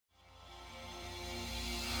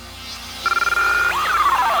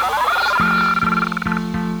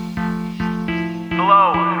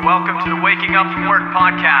Up From Work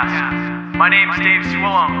podcast. My name's Dave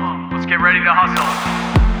Swillum. Let's get ready to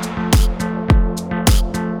hustle.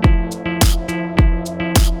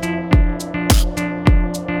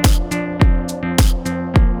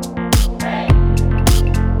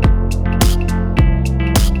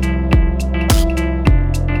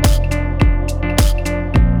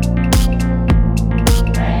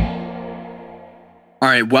 All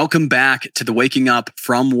right, welcome back to the Waking Up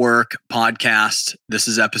From Work podcast. This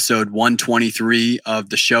is episode 123 of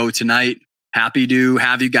the show tonight. Happy to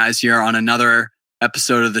have you guys here on another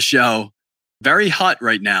episode of the show. Very hot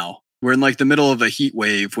right now. We're in like the middle of a heat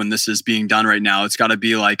wave when this is being done right now. It's got to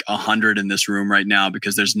be like 100 in this room right now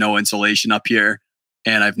because there's no insulation up here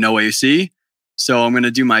and I have no AC. So I'm going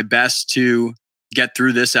to do my best to get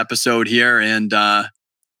through this episode here and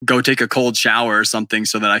go take a cold shower or something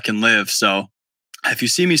so that I can live. So if you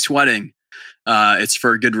see me sweating, it's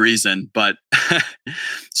for a good reason. But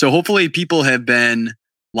so hopefully people have been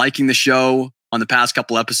liking the show on the past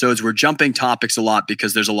couple episodes. We're jumping topics a lot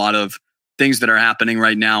because there's a lot of things that are happening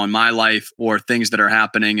right now in my life or things that are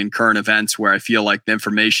happening in current events where I feel like the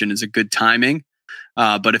information is a good timing.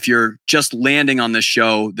 But if you're just landing on this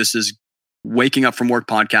show, this is Waking Up From Work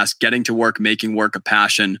podcast, getting to work, making work a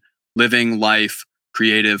passion, living life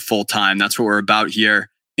creative full time. That's what we're about here.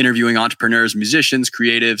 Interviewing entrepreneurs, musicians,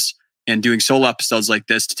 creatives, and doing solo episodes like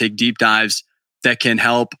this to take deep dives that can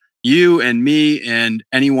help you and me and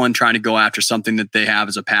anyone trying to go after something that they have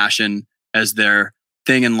as a passion, as their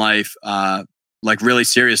thing in life, like really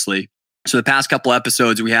seriously. So the past couple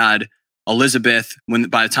episodes, we had Elizabeth,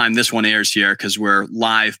 by the time this one airs here, because we're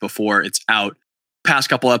live before it's out. Past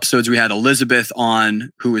couple episodes, we had Elizabeth on,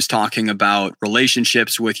 who was talking about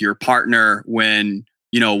relationships with your partner when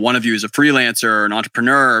one of you is a freelancer or an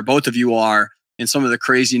entrepreneur, or both of you are, and some of the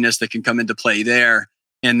craziness that can come into play there.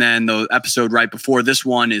 And then the episode right before this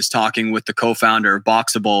one is talking with the co-founder of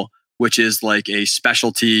Boxable, which is like a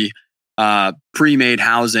specialty pre-made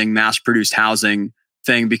housing, mass-produced housing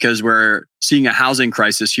thing, because we're seeing a housing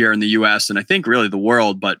crisis here in the US, and I think really the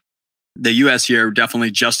world, but the US here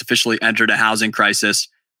definitely just officially entered a housing crisis.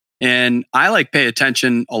 And I pay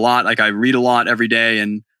attention a lot. I read a lot every day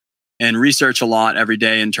and research a lot every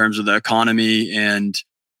day in terms of the economy and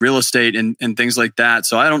real estate and things like that.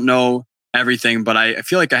 So I don't know everything, but I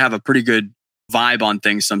feel like I have a pretty good vibe on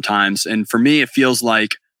things sometimes. And for me, it feels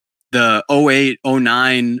like the 08,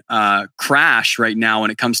 09 crash right now when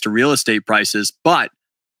it comes to real estate prices. But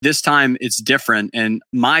this time it's different. And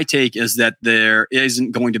my take is that there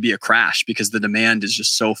isn't going to be a crash because the demand is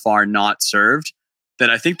just so far not served, that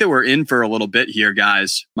I think that we're in for a little bit here,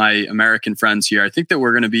 guys, my American friends here. I think that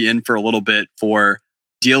we're going to be in for a little bit for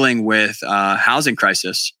dealing with housing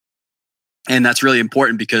crisis. And that's really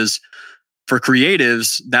important because for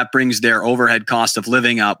creatives, that brings their overhead cost of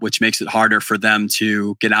living up, which makes it harder for them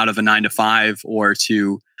to get out of a 9-to-5 or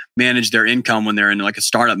to manage their income when they're in like a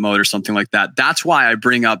startup mode or something like that. That's why I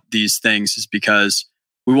bring up these things, is because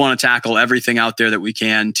we want to tackle everything out there that we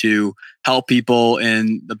can to help people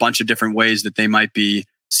in a bunch of different ways that they might be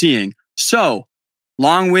seeing. So,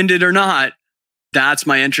 long-winded or not, that's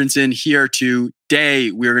my entrance in here.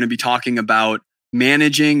 Today, we're going to be talking about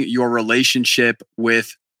managing your relationship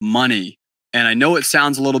with money. And I know it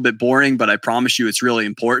sounds a little bit boring, but I promise you it's really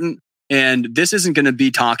important. And this isn't going to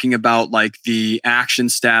be talking about like the action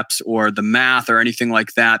steps or the math or anything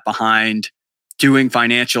like that behind doing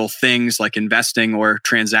financial things like investing or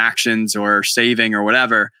transactions or saving or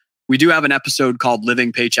whatever. We do have an episode called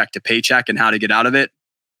Living Paycheck to Paycheck and How to Get Out of It.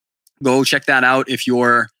 Go check that out if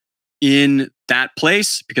you're in that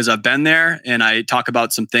place, because I've been there and I talk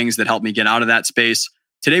about some things that help me get out of that space.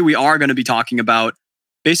 Today, we are going to be talking about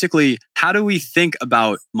basically how do we think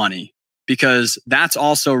about money, because that's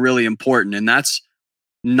also really important. And that's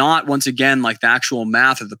not, once again, like the actual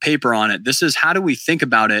math of the paper on it. This is how do we think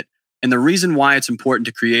about it. And the reason why it's important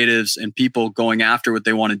to creatives and people going after what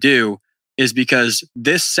they want to do is because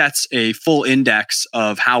this sets a full index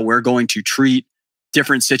of how we're going to treat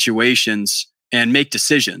different situations and make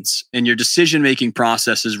decisions. And your decision-making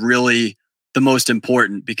process is really the most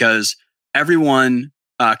important, because everyone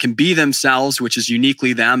can be themselves, which is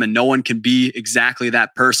uniquely them, and no one can be exactly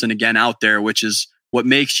that person again out there, which is what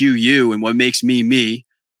makes you you and what makes me me.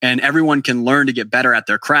 And everyone can learn to get better at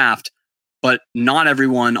their craft, but not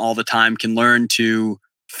everyone all the time can learn to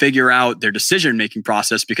figure out their decision-making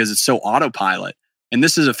process because it's so autopilot. And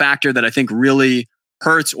this is a factor that I think really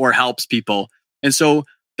hurts or helps people. And so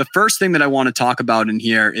the first thing that I want to talk about in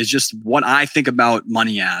here is just what I think about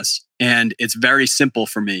money as. And it's very simple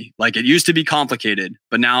for me. Like, it used to be complicated,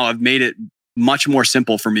 but now I've made it much more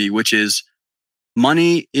simple for me, which is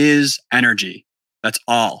money is energy. That's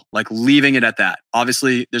all. Like leaving it at that.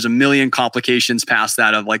 Obviously, there's a million complications past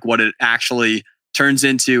that of like what it actually turns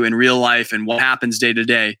into in real life and what happens day to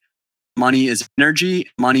day. Money is energy.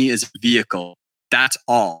 Money is a vehicle. That's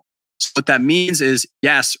all. So what that means is,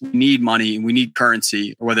 yes, we need money. We need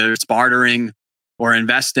currency, whether it's bartering or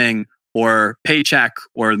investing or paycheck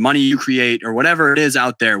or money you create or whatever it is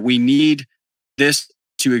out there. We need this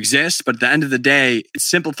to exist. But at the end of the day, it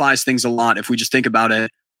simplifies things a lot if we just think about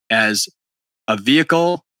it as a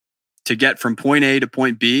vehicle to get from point A to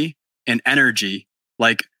point B, and energy,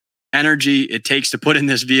 like energy it takes to put in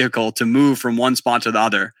this vehicle to move from one spot to the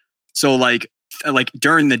other. So like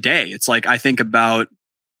during the day, it's like I think about,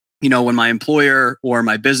 when my employer or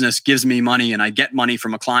my business gives me money and I get money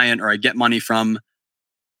from a client or I get money from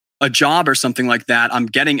a job or something like that, I'm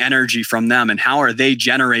getting energy from them. And how are they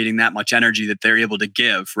generating that much energy that they're able to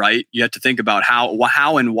give, right? You have to think about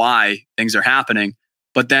how and why things are happening.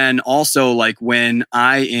 But then also like when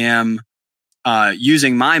I am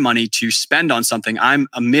using my money to spend on something, I'm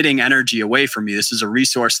emitting energy away from me. This is a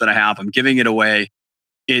resource that I have. I'm giving it away.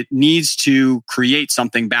 It needs to create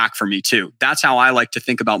something back for me too. That's how I like to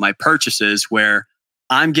think about my purchases, where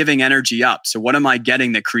I'm giving energy up. So what am I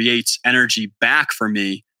getting that creates energy back for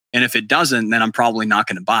me? And if it doesn't, then I'm probably not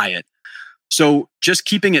going to buy it. So just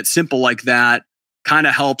keeping it simple like that kind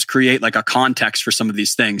of helps create like a context for some of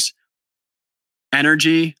these things.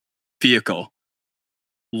 Energy, vehicle.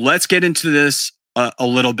 Let's get into this a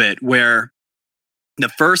little bit, where the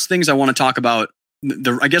first things I want to talk about,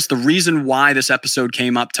 I guess the reason why this episode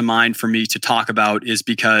came up to mind for me to talk about is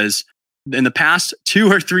because in the past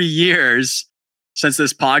 2 or 3 years since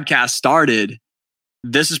this podcast started,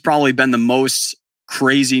 this has probably been the most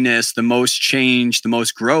craziness, the most change, the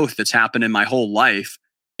most growth that's happened in my whole life.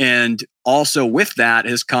 And also with that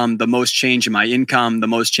has come the most change in my income, the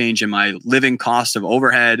most change in my living cost of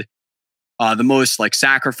overhead, the most like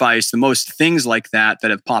sacrifice, the most things like that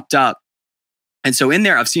have popped up. And so in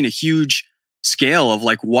there, I've seen a huge scale of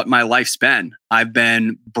like what my life's been. I've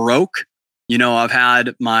been broke. I've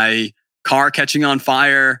had my car catching on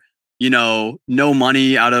fire, no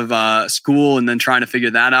money out of school and then trying to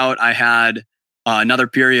figure that out. I had another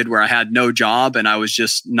period where I had no job and I was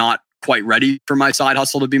just not quite ready for my side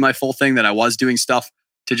hustle to be my full thing, that I was doing stuff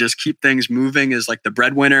to just keep things moving as like the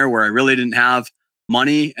breadwinner, where I really didn't have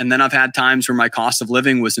money. And then I've had times where my cost of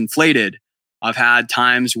living was inflated. I've had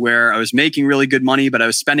times where I was making really good money, but I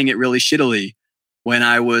was spending it really shittily. When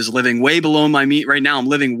I was living way below my means, right now I'm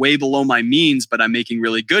living way below my means, but I'm making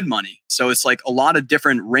really good money. So it's like a lot of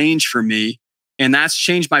different range for me. And that's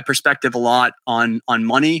changed my perspective a lot on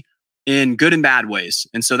money in good and bad ways.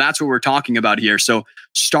 And so that's what we're talking about here. So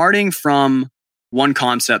starting from one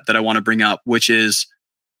concept that I want to bring up, which is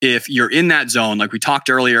if you're in that zone, like we talked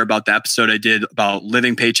earlier about the episode I did about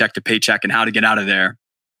living paycheck to paycheck and how to get out of there.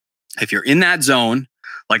 If you're in that zone,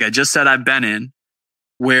 like I just said, I've been in,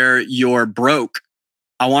 where you're broke,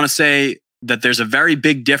 I want to say that there's a very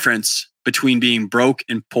big difference between being broke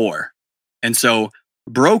and poor. And so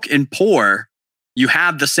broke and poor, you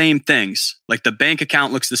have the same things. Like the bank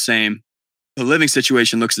account looks the same. The living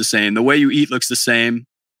situation looks the same. The way you eat looks the same.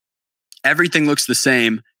 Everything looks the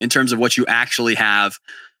same in terms of what you actually have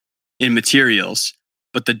in materials.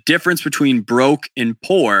 But the difference between broke and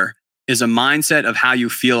poor is a mindset of how you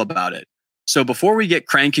feel about it. So before we get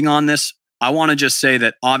cranking on this, I want to just say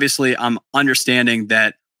that obviously I'm understanding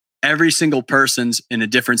that every single person's in a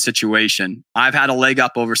different situation. I've had a leg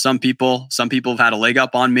up over some people. Some people have had a leg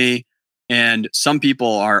up on me. And some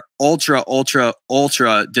people are ultra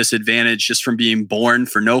disadvantaged just from being born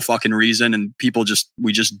for no fucking reason. And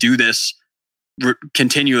we just do this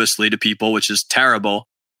continuously to people, which is terrible.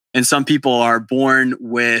 And some people are born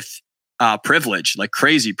with privilege, like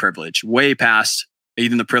crazy privilege, way past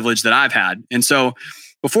even the privilege that I've had. And so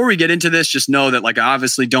before we get into this, just know that like I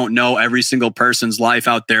obviously don't know every single person's life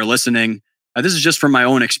out there listening. This is just from my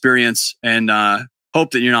own experience, and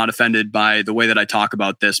hope that you're not offended by the way that I talk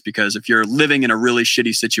about this, because if you're living in a really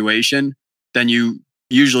shitty situation, then you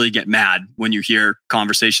usually get mad when you hear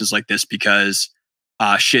conversations like this, because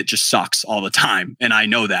shit just sucks all the time. And I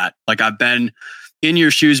know that. Like I've been in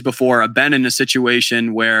your shoes before. I've been in a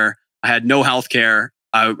situation where I had no healthcare,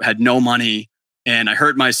 I had no money, and I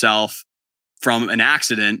hurt myself from an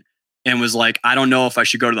accident and was like, I don't know if I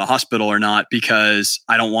should go to the hospital or not because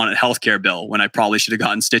I don't want a healthcare bill when I probably should have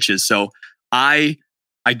gotten stitches. So I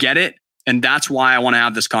get it. And that's why I want to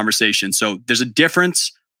have this conversation. So there's a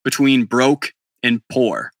difference between broke and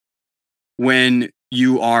poor. When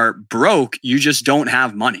you are broke, you just don't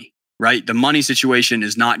have money, right? The money situation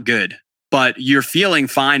is not good, but you're feeling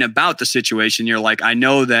fine about the situation. You're like, I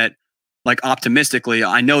know that like optimistically,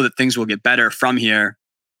 I know that things will get better from here.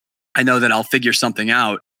 I know that I'll figure something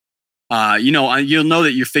out. You'll know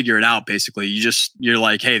that you figure it out. Basically, you're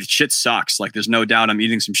like, hey, the shit sucks. Like, there's no doubt I'm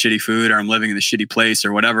eating some shitty food or I'm living in a shitty place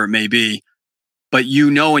or whatever it may be. But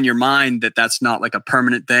you know in your mind that that's not like a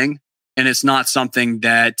permanent thing, and it's not something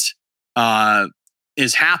that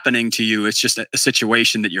is happening to you. It's just a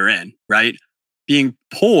situation that you're in, right? Being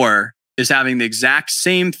poor is having the exact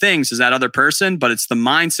same things as that other person, but it's the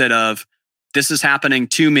mindset of, this is happening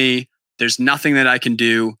to me. There's nothing that I can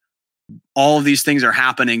do. All of these things are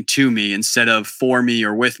happening to me instead of for me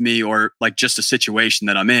or with me or like just a situation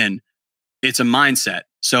that I'm in. It's a mindset.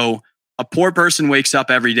 So a poor person wakes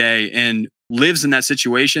up every day and lives in that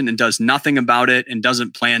situation and does nothing about it and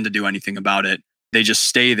doesn't plan to do anything about it. They just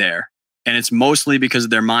stay there. And it's mostly because of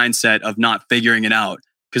their mindset of not figuring it out.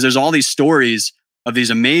 Because there's all these stories of these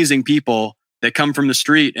amazing people that come from the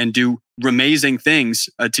street and do amazing things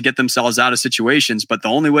to get themselves out of situations. But the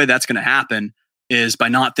only way that's going to happen is by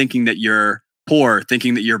not thinking that you're poor,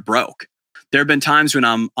 thinking that you're broke. There have been times when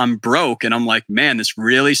I'm broke and I'm like, man, this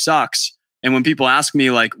really sucks. And when people ask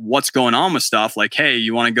me like, what's going on with stuff, like, hey,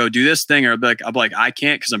 you want to go do this thing? Or I'll be like, I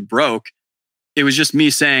can't because I'm broke. It was just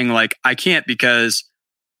me saying like, I can't because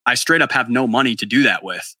I straight up have no money to do that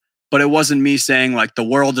with. But it wasn't me saying like, the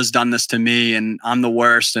world has done this to me and I'm the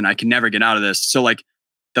worst and I can never get out of this. So like,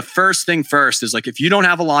 the first thing first is like, if you don't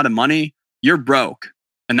have a lot of money, you're broke,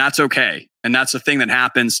 and that's okay. And that's the thing that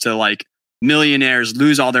happens to like millionaires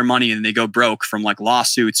lose all their money and they go broke from like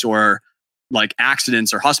lawsuits or like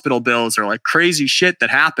accidents or hospital bills or like crazy shit that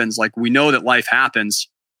happens. Like, we know that life happens.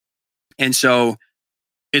 And so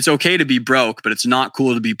it's okay to be broke, but it's not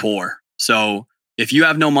cool to be poor. So if you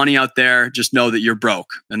have no money out there, just know that you're broke,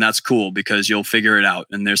 and that's cool because you'll figure it out.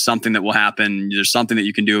 And there's something that will happen. There's something that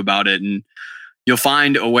you can do about it, and you'll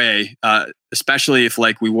find a way, especially if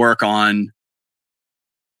like we work on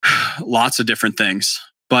lots of different things.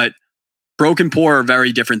 But broke and poor are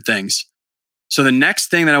very different things. So the next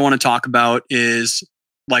thing that I want to talk about is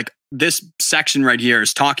like this section right here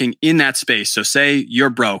is talking in that space. So say you're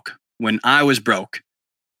broke. When I was broke,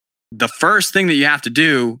 the first thing that you have to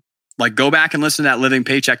do, like, go back and listen to that Living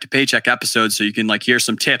Paycheck to Paycheck episode so you can like hear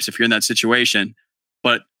some tips if you're in that situation.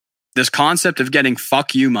 But this concept of getting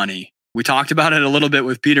fuck you money, we talked about it a little bit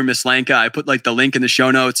with Peter Mislanka. I put like the link in the show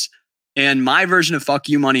notes. And my version of fuck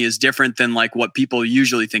you money is different than like what people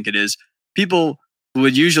usually think it is. People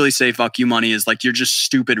would usually say fuck you money is like, you're just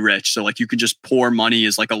stupid rich. So like you can just pour money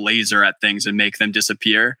as like a laser at things and make them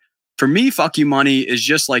disappear. For me, fuck you money is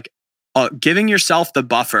just like giving yourself the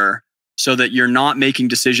buffer so that you're not making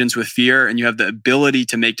decisions with fear and you have the ability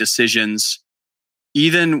to make decisions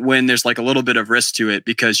even when there's like a little bit of risk to it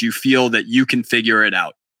because you feel that you can figure it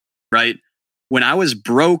out, right? When I was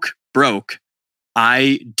broke,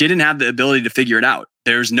 I didn't have the ability to figure it out.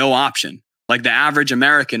 There's no option. Like the average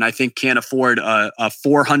American, I think, can't afford a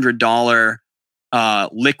 $400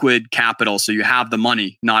 liquid capital. So you have the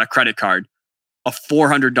money, not a credit card, a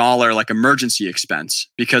 $400 like emergency expense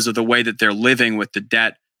because of the way that they're living with the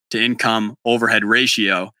debt to income overhead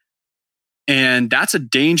ratio. And that's a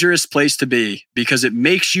dangerous place to be because it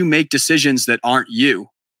makes you make decisions that aren't you.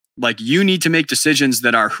 Like, you need to make decisions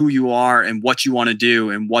that are who you are and what you want to do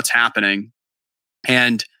and what's happening.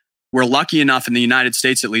 And we're lucky enough in the United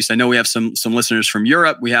States, at least. I know we have some listeners from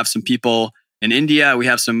Europe. We have some people in India. We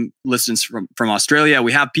have some listeners from Australia.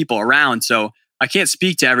 We have people around. So I can't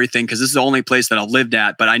speak to everything because this is the only place that I've lived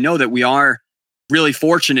at. But I know that we are really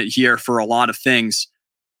fortunate here for a lot of things.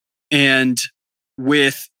 And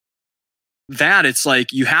with that, it's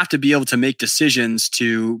like you have to be able to make decisions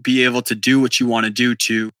to be able to do what you want to do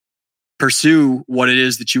to pursue what it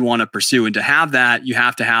is that you want to pursue. And to have that, you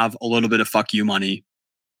have to have a little bit of fuck you money.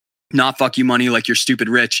 Not fuck you money like you're stupid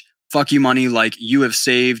rich. Fuck you money like you have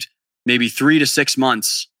saved maybe 3 to 6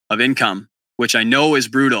 months of income, which I know is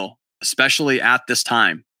brutal, especially at this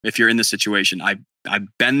time. If you're in this situation,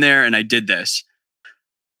 I've been there and I did this.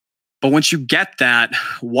 But once you get that,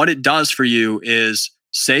 what it does for you is,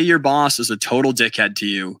 say your boss is a total dickhead to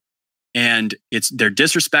you and they're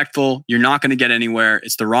disrespectful. You're not going to get anywhere.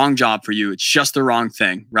 It's the wrong job for you. It's just the wrong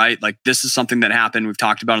thing, right? Like, this is something that happened. We've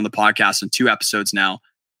talked about on the podcast in 2 episodes now.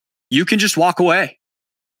 You can just walk away.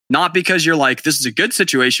 Not because you're like, this is a good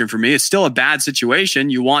situation for me. It's still a bad situation.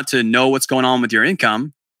 You want to know what's going on with your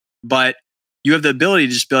income, but you have the ability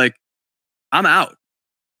to just be like, I'm out.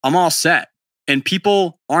 I'm all set. And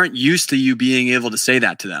people aren't used to you being able to say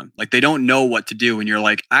that to them. Like, they don't know what to do. And you're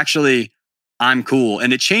like, actually, I'm cool.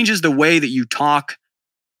 And it changes the way that you talk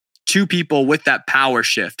to people with that power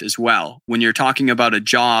shift as well. When you're talking about a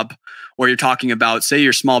job, or you're talking about, say,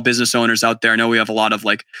 your small business owners out there. I know we have a lot of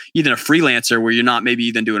like even a freelancer where you're not maybe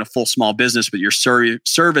even doing a full small business, but you're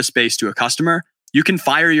service based to a customer. You can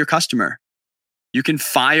fire your customer. You can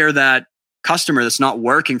fire that customer that's not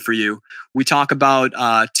working for you. We talk about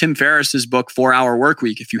Tim Ferriss's book, 4 Hour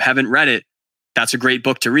Workweek. If you haven't read it, that's a great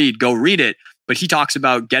book to read. Go read it. But he talks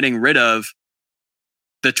about getting rid of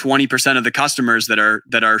the 20% of the customers that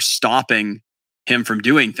are stopping him from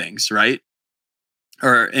doing things, right?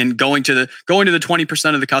 And going to the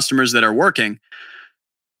 20% of the customers that are working.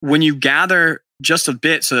 When you gather just a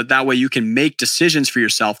bit so that way you can make decisions for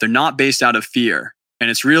yourself, they're not based out of fear. And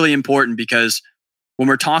it's really important because when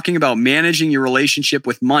we're talking about managing your relationship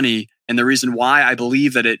with money, and the reason why I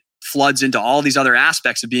believe that it floods into all these other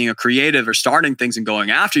aspects of being a creative or starting things and going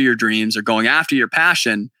after your dreams or going after your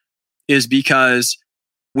passion, is because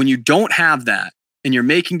when you don't have that and you're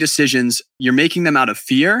making decisions, you're making them out of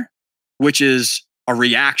fear, which is a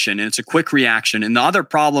reaction, and it's a quick reaction. And the other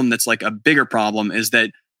problem that's like a bigger problem is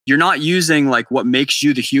that you're not using like what makes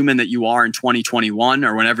you the human that you are in 2021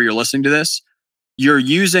 or whenever you're listening to this. You're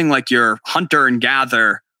using like your hunter and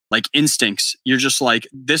gather like instincts. You're just like,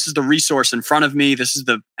 this is the resource in front of me. This is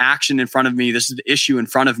the action in front of me. This is the issue in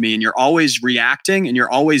front of me. And you're always reacting and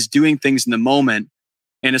you're always doing things in the moment.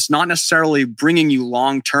 And it's not necessarily bringing you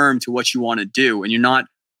long-term to what you want to do. And you're not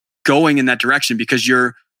going in that direction because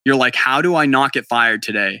you're like, how do I not get fired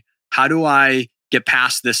today? How do I get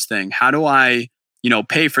past this thing? How do I,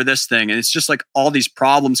 pay for this thing? And it's just like all these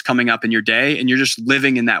problems coming up in your day and you're just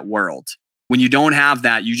living in that world. When you don't have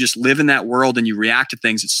that, you just live in that world and you react to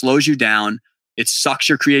things. It slows you down. It sucks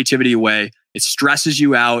your creativity away. It stresses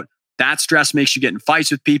you out. That stress makes you get in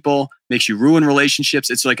fights with people, makes you ruin relationships.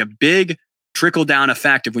 It's like a big trickle down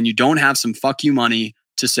effect of when you don't have some fuck you money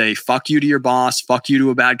to say fuck you to your boss, fuck you to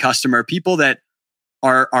a bad customer, people that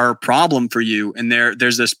are a problem for you. And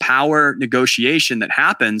there's this power negotiation that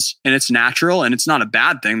happens, and it's natural and it's not a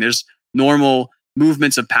bad thing. There's normal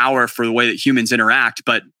movements of power for the way that humans interact,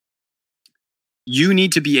 but you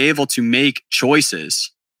need to be able to make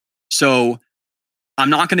choices. So I'm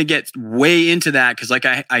not going to get way into that because like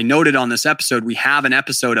I noted on this episode, we have an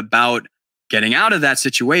episode about getting out of that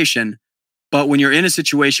situation. But when you're in a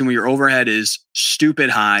situation where your overhead is stupid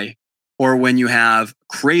high, or when you have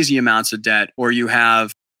crazy amounts of debt, or you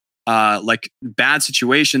have like bad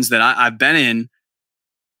situations that I've been in,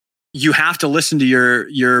 you have to listen to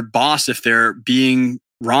your boss if they're being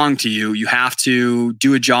wrong to you. You have to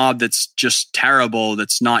do a job that's just terrible,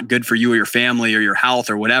 that's not good for you or your family or your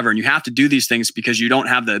health or whatever. And you have to do these things because you don't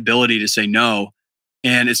have the ability to say no.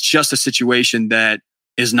 And it's just a situation that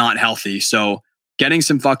is not healthy. So getting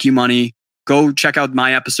some fuck you money, go check out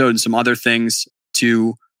my episode and some other things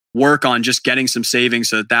to work on just getting some savings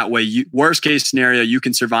so that way, worst case scenario, you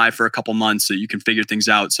can survive for a couple months so you can figure things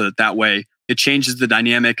out so that way it changes the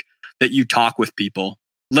dynamic that you talk with people.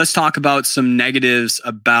 Let's talk about some negatives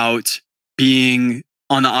about being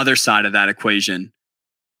on the other side of that equation.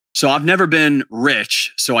 So I've never been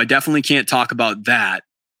rich, so I definitely can't talk about that.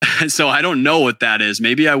 So I don't know what that is.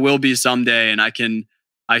 Maybe I will be someday and I can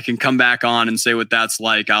come back on and say what that's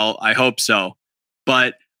like. I hope so.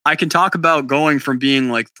 But I can talk about going from being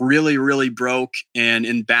like really, really broke and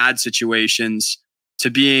in bad situations to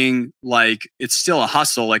being like, it's still a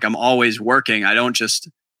hustle. Like I'm always working. I don't just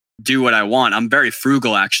do what I want. I'm very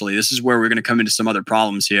frugal, actually. This is where we're going to come into some other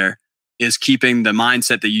problems here, is keeping the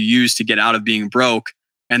mindset that you use to get out of being broke,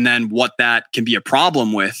 and then what that can be a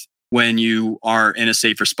problem with when you are in a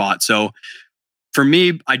safer spot. So for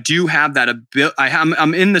me, I do have that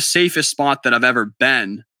I'm in the safest spot that I've ever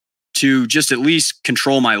been to just at least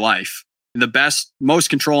control my life. The most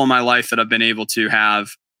control in my life that I've been able to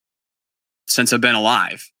have since I've been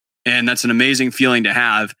alive. And that's an amazing feeling to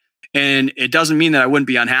have. And it doesn't mean that I wouldn't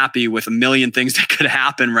be unhappy with a million things that could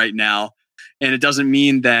happen right now. And it doesn't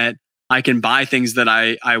mean that I can buy things that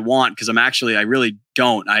I want, because I really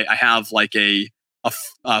don't. I have like a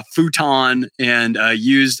futon and a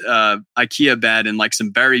used IKEA bed and like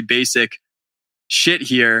some very basic shit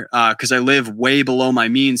here because I live way below my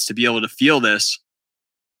means to be able to feel this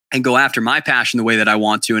and go after my passion the way that I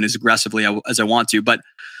want to and as aggressively as I want to. But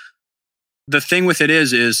the thing with it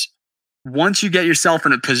is once you get yourself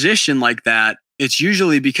in a position like that, it's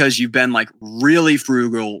usually because you've been like really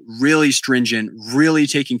frugal, really stringent, really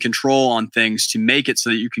taking control on things to make it so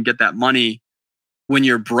that you can get that money when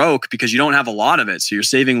you're broke, because you don't have a lot of it. So you're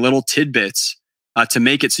saving little tidbits to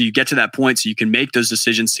make it so you get to that point so you can make those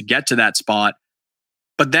decisions to get to that spot.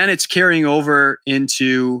 But then it's carrying over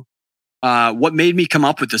into what made me come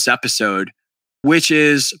up with this episode, which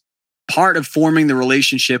is part of forming the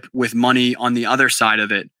relationship with money on the other side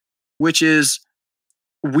of it, which is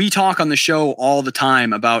we talk on the show all the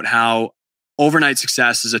time about how overnight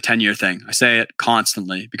success is a 10-year thing. I say it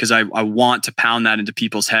constantly because I want to pound that into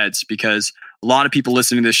people's heads, because a lot of people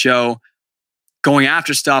listening to this show going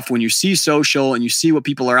after stuff, when you see social and you see what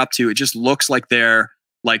people are up to, it just looks like they're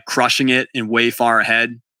like crushing it and way far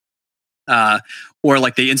ahead. Or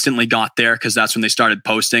like they instantly got there because that's when they started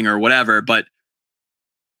posting or whatever. But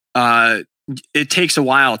it takes a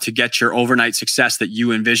while to get your overnight success that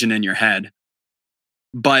you envision in your head.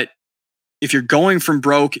 But if you're going from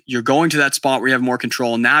broke, you're going to that spot where you have more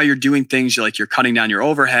control. Now you're doing things like you're cutting down your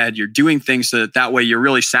overhead. You're doing things so that way you're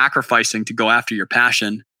really sacrificing to go after your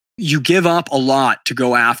passion. You give up a lot to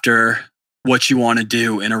go after what you want to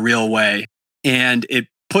do in a real way. And it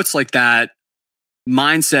puts like that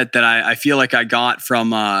mindset that I feel like I got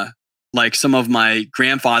from like some of my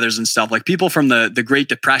grandfathers and stuff, like people from the Great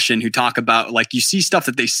Depression who talk about, like, you see stuff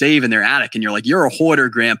that they save in their attic and you're like, you're a hoarder,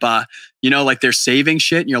 grandpa, you know, like they're saving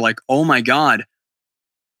shit and you're like, oh my God.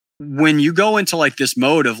 When you go into like this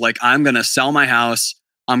mode of like, I'm going to sell my house,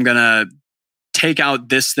 I'm going to take out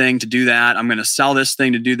this thing to do that, I'm going to sell this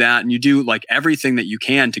thing to do that. And you do like everything that you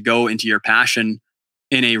can to go into your passion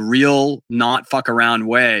in a real, not fuck around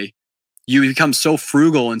way. You become so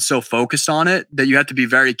frugal and so focused on it that you have to be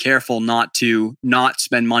very careful not to not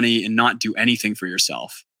spend money and not do anything for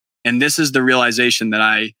yourself. And this is the realization that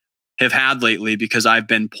I have had lately, because I've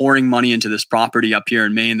been pouring money into this property up here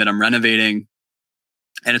in Maine that I'm renovating,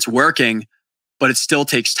 and it's working, but it still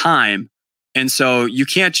takes time. And so you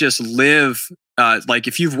can't just live, like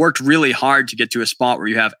if you've worked really hard to get to a spot where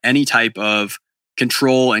you have any type of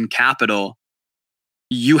control and capital,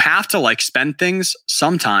 you have to like spend things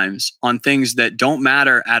sometimes on things that don't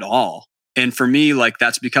matter at all. And for me, like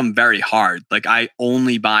that's become very hard. Like I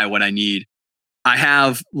only buy what I need. I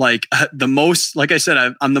have like the most, like I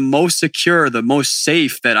said, I'm the most secure, the most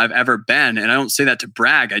safe that I've ever been. And I don't say that to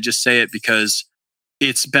brag. I just say it because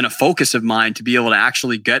it's been a focus of mine to be able to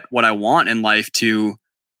actually get what I want in life, to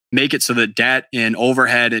make it so that debt and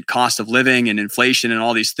overhead and cost of living and inflation and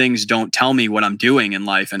all these things don't tell me what I'm doing in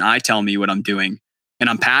life. And I tell me what I'm doing. And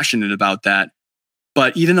I'm passionate about that.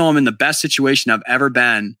 But even though I'm in the best situation I've ever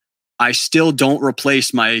been, I still don't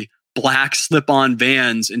replace my black slip-on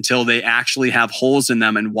Vans until they actually have holes in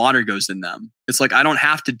them and water goes in them. It's like, I don't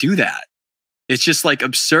have to do that. It's just like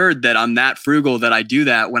absurd that I'm that frugal that I do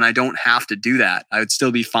that when I don't have to do that. I would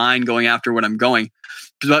still be fine going after what I'm going.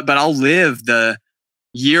 But I'll live the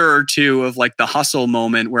year or two of like the hustle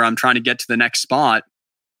moment where I'm trying to get to the next spot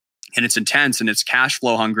and it's intense and it's cash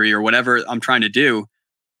flow hungry or whatever I'm trying to do.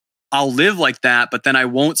 I'll live like that, but then I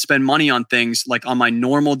won't spend money on things like on my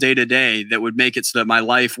normal day to day that would make it so that my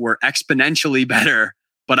life were exponentially better,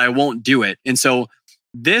 but I won't do it. And so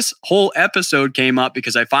this whole episode came up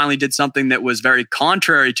because I finally did something that was very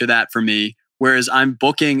contrary to that for me, whereas I'm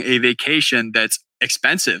booking a vacation that's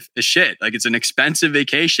expensive as shit. Like it's an expensive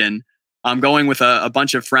vacation. I'm going with a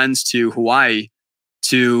bunch of friends to Hawaii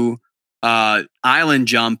to island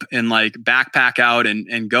jump and like backpack out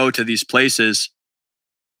and go to these places.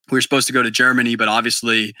 We were supposed to go to Germany, but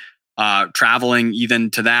obviously traveling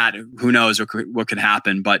even to that, who knows what could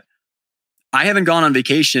happen. But I haven't gone on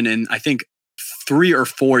vacation in, I think, 3 or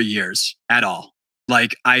 4 years at all.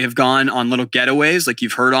 Like I have gone on little getaways, like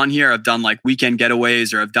you've heard on here. I've done like weekend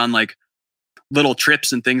getaways, or I've done like little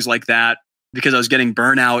trips and things like that because I was getting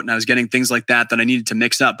burnout and I was getting things like that I needed to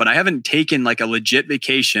mix up. But I haven't taken like a legit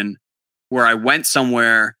vacation where I went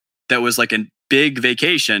somewhere that was like a big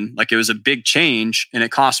vacation, like it was a big change and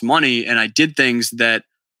it cost money. And I did things that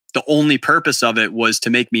the only purpose of it was to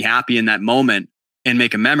make me happy in that moment and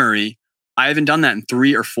make a memory. I haven't done that in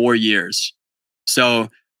 3 or 4 years. So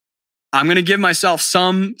I'm going to give myself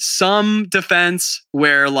some defense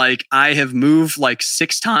where like I have moved like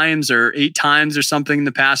 6 times or 8 times or something in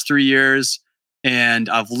the past 3 years. And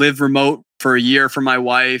I've lived remote for a year for my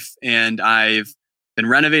wife, and I've been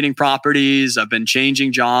renovating properties. I've been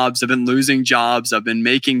changing jobs. I've been losing jobs. I've been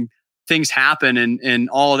making things happen, and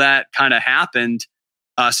all of that kind of happened.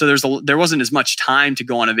 So there wasn't as much time to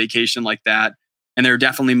go on a vacation like that. And there were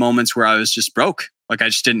definitely moments where I was just broke. Like I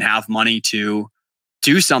just didn't have money to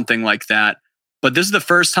do something like that. But this is the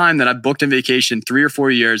first time that I've booked a vacation 3 or 4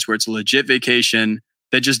 years where it's a legit vacation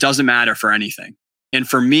that just doesn't matter for anything. And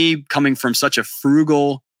for me, coming from such a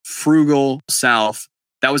frugal self,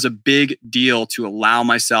 that was a big deal to allow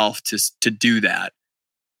myself to do that.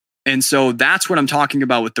 And so that's what I'm talking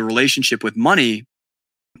about with the relationship with money,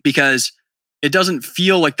 because it doesn't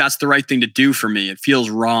feel like that's the right thing to do for me. It feels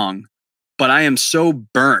wrong. But I am so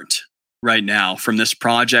burnt right now from this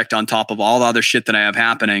project on top of all the other shit that I have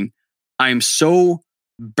happening I am so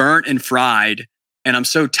burnt and fried, and I'm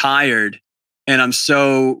so tired, and I'm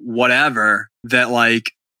so whatever that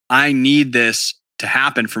like I need this to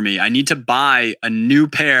happen for me. I need to buy a new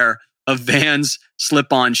pair of Vans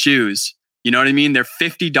slip-on shoes. You know what I mean? They're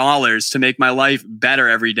 $50 to make my life better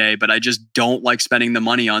every day, but I just don't like spending the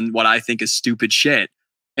money on what I think is stupid shit.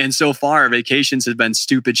 And so far, vacations have been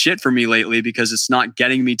stupid shit for me lately because it's not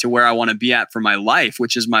getting me to where I want to be at for my life,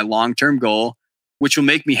 which is my long-term goal, which will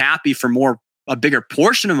make me happy for a bigger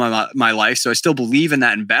portion of my life. So I still believe in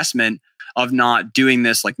that investment of not doing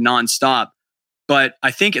this like nonstop. But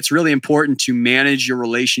I think it's really important to manage your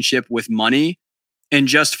relationship with money and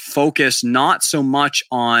just focus not so much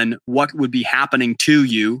on what would be happening to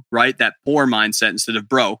you, right? That poor mindset instead of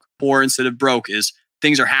broke. Poor instead of broke is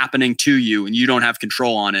things are happening to you and you don't have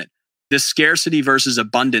control on it. This scarcity versus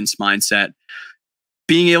abundance mindset,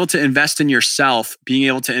 being able to invest in yourself, being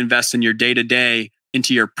able to invest in your day-to-day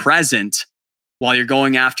into your present while you're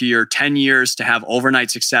going after your 10 years to have overnight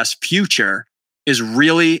success future is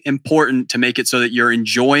really important to make it so that you're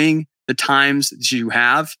enjoying the times that you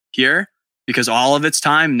have here, because all of it's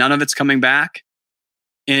time, none of it's coming back,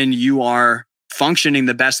 and you are functioning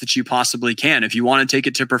the best that you possibly can. If you want to take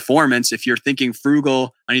it to performance, if you're thinking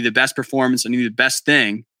frugal, I need the best performance, I need the best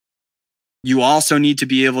thing, you also need to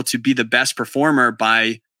be able to be the best performer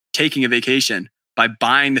by taking a vacation, by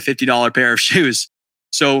buying the $50 pair of shoes.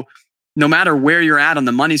 So no matter where you're at on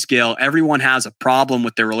the money scale, everyone has a problem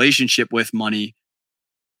with their relationship with money.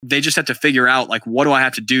 They just have to figure out like, what do I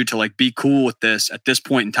have to do to like be cool with this at this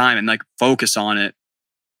point in time and like focus on it,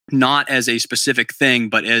 not as a specific thing,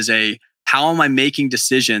 but as how am I making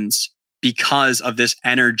decisions because of this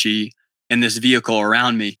energy and this vehicle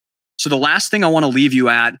around me? So the last thing I want to leave you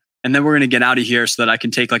at, and then we're going to get out of here so that I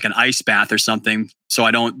can take like an ice bath or something so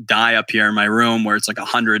I don't die up here in my room where it's like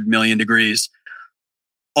 100 million degrees.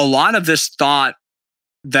 A lot of this thought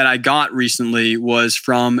that I got recently was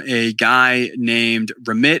from a guy named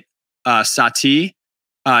Ramit Sethi.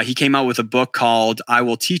 He came out with a book called I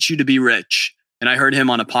Will Teach You to Be Rich. And I heard him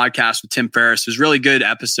on a podcast with Tim Ferriss. It was a really good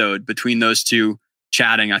episode between those two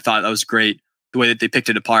chatting. I thought that was great, the way that they picked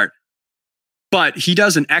it apart. But he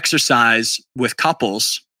does an exercise with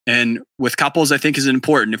couples. And with couples, I think is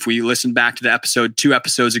important. If we listen back to the episode 2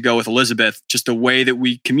 episodes ago with Elizabeth, just the way that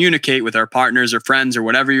we communicate with our partners or friends or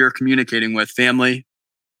whatever you're communicating with, family,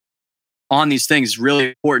 on these things is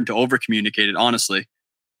really important to over communicate it, honestly.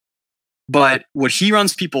 But what he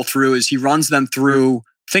runs people through is he runs them through,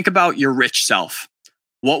 think about your rich self.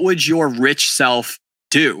 What would your rich self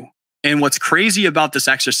do? And what's crazy about this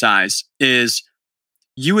exercise is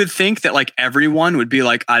you would think that like everyone would be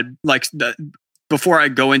like, before I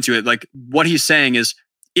go into it, like what he's saying is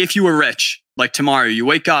if you were rich, like tomorrow, you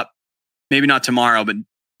wake up, maybe not tomorrow, but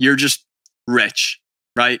you're just rich,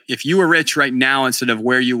 right? If you were rich right now instead of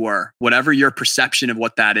where you were, whatever your perception of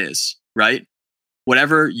what that is, right?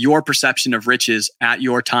 Whatever your perception of rich is at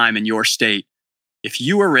your time and your state, if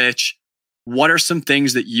you were rich, what are some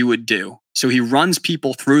things that you would do? So he runs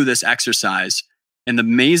people through this exercise. And the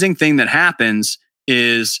amazing thing that happens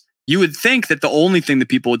is you would think that the only thing that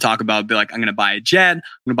people would talk about would be like, I'm going to buy a jet, I'm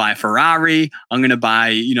going to buy a Ferrari, I'm going to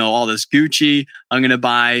buy, all this Gucci, I'm going to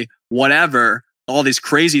buy whatever, all these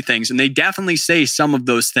crazy things. And they definitely say some of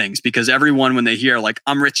those things because everyone, when they hear like,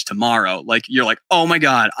 I'm rich tomorrow, like you're like, oh my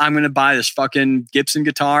God, I'm going to buy this fucking Gibson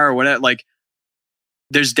guitar or whatever. Like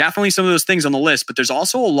there's definitely some of those things on the list, but there's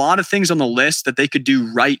also a lot of things on the list that they could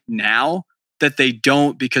do right now that they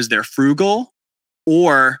don't because they're frugal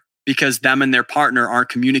or because them and their partner aren't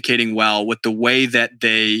communicating well with the way that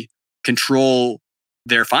they control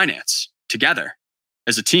their finance together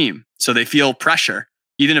as a team. So they feel pressure.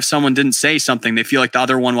 Even if someone didn't say something, they feel like the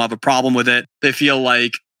other one will have a problem with it. They feel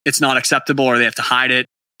like it's not acceptable or they have to hide it.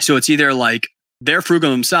 So it's either like they're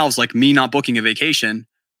frugal themselves, like me not booking a vacation,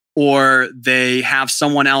 or they have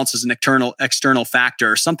someone else as an external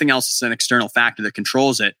factor or something else as an external factor that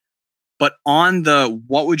controls it. But on the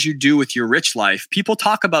what would you do with your rich life, people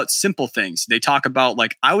talk about simple things. They talk about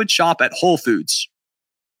like, I would shop at Whole Foods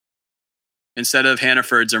instead of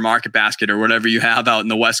Hannaford's or Market Basket or whatever you have out in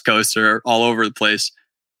the West Coast or all over the place.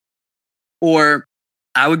 Or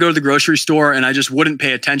I would go to the grocery store and I just wouldn't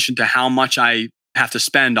pay attention to how much I have to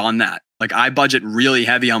spend on that. Like I budget really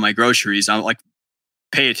heavy on my groceries. I'm like,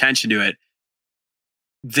 pay attention to it.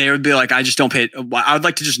 They would be like, I just don't pay. I would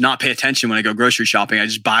like to just not pay attention when I go grocery shopping. I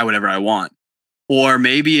just buy whatever I want. Or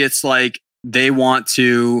maybe it's like they want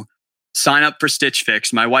to sign up for Stitch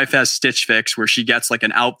Fix. My wife has Stitch Fix where she gets like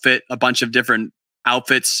an outfit, a bunch of different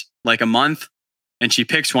outfits like a month, and she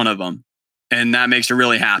picks one of them. And that makes her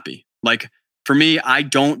really happy. Like for me, I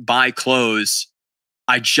don't buy clothes.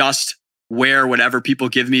 I just wear whatever people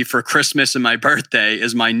give me for Christmas and my birthday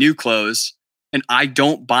as my new clothes. And I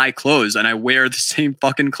don't buy clothes, and I wear the same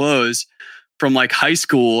fucking clothes from like high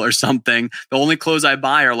school or something. The only clothes I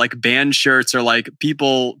buy are like band shirts or like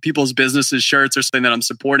people's businesses shirts or something that I'm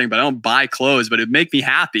supporting, but I don't buy clothes, but it make me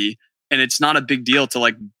happy. And it's not a big deal to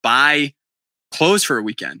like buy clothes for a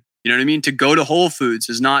weekend. You know what I mean? To go to Whole Foods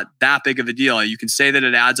is not that big of a deal. You can say that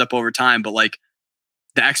it adds up over time, but like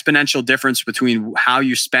the exponential difference between how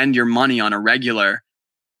you spend your money on a regular,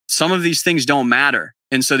 some of these things don't matter.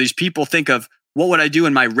 And so these people think of, what would I do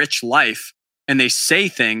in my rich life? And they say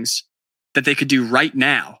things that they could do right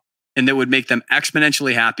now, and that would make them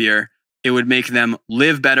exponentially happier. It would make them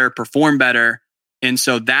live better, perform better. And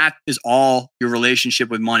so that is all your relationship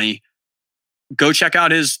with money. Go check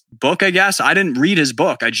out his book, I guess. I didn't read his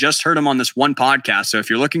book. I just heard him on this one podcast. So if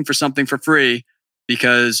you're looking for something for free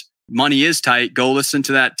because money is tight, go listen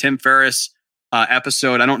to that Tim Ferriss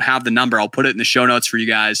episode. I don't have the number. I'll put it in the show notes for you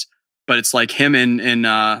guys. But it's like him and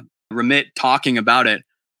Ramit talking about it.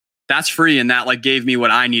 That's free. And that like gave me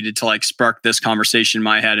what I needed to like spark this conversation in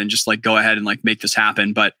my head and just like go ahead and like make this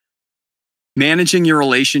happen. But managing your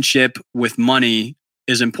relationship with money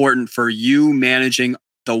is important for you managing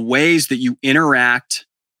the ways that you interact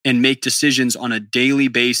and make decisions on a daily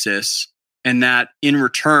basis. And that in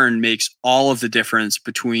return makes all of the difference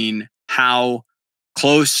between how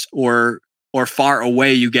close or far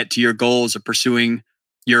away you get to your goals of pursuing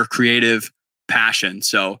your creative passion.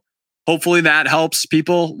 So hopefully that helps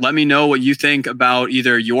people. Let me know what you think about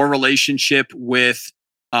either your relationship with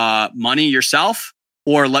money yourself,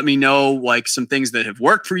 or let me know like some things that have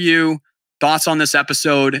worked for you. Thoughts on this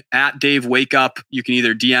episode at Dave Wake Up. You can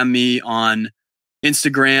either DM me on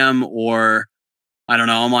Instagram, or I don't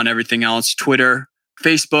know, I'm on everything else, Twitter,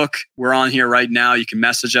 Facebook. We're on here right now. You can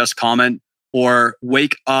message us, comment, or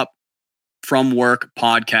Wake Up From Work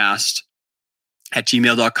Podcast at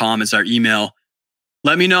gmail.com is our email.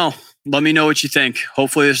 Let me know. Let me know what you think.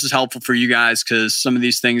 Hopefully this is helpful for you guys, because some of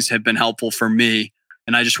these things have been helpful for me.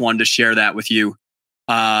 And I just wanted to share that with you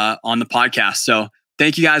on the podcast. So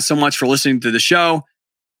thank you guys so much for listening to the show.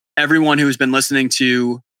 Everyone who's been listening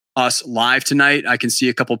to us live tonight, I can see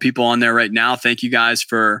a couple people on there right now. Thank you guys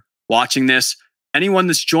for watching this. Anyone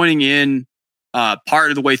that's joining in part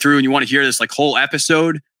of the way through and you want to hear this like whole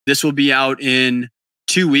episode, this will be out in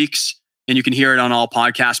 2 weeks, and you can hear it on all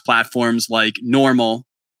podcast platforms like normal.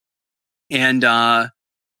 And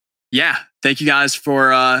yeah, thank you guys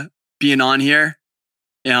for being on here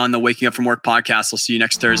on the Waking Up From Work podcast. I'll see you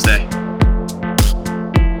next Thursday.